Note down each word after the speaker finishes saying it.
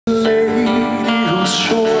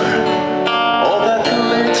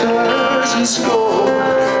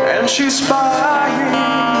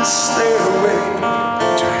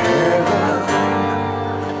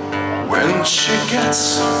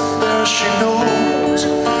gets there, she knows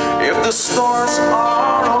if the stars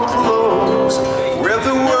are all closed, with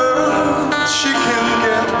the world she can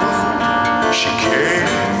get what she came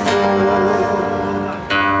for.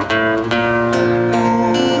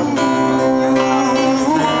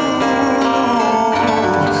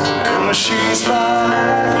 And she's by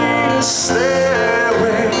the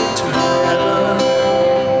stairway to heaven.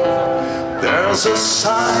 There's a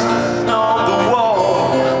sign on the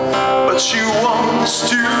wall, but she wants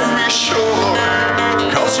to be sure,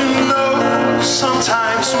 'cause you know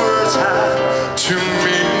sometimes words have two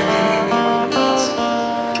meanings.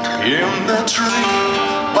 In the tree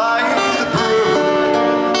by the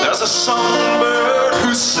brook, there's a songbird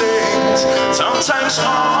who sings. Sometimes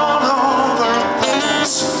all of our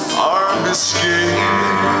thoughts are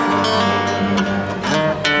misgiven.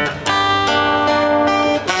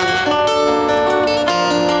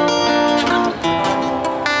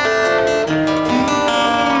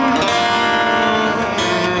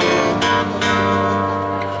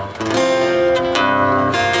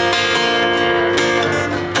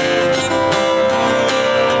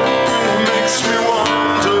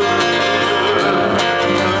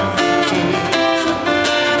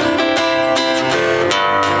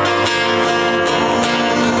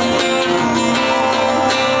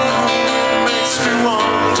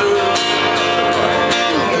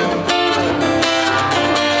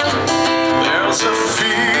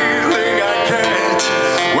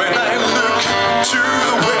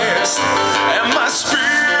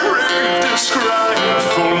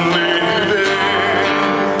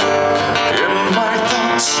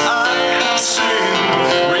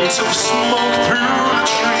 Of smoke through the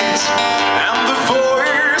trees, and the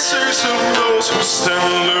voices of those who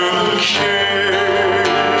stand looking.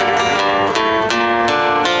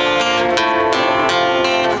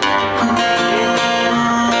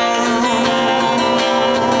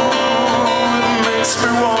 It makes me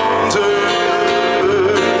want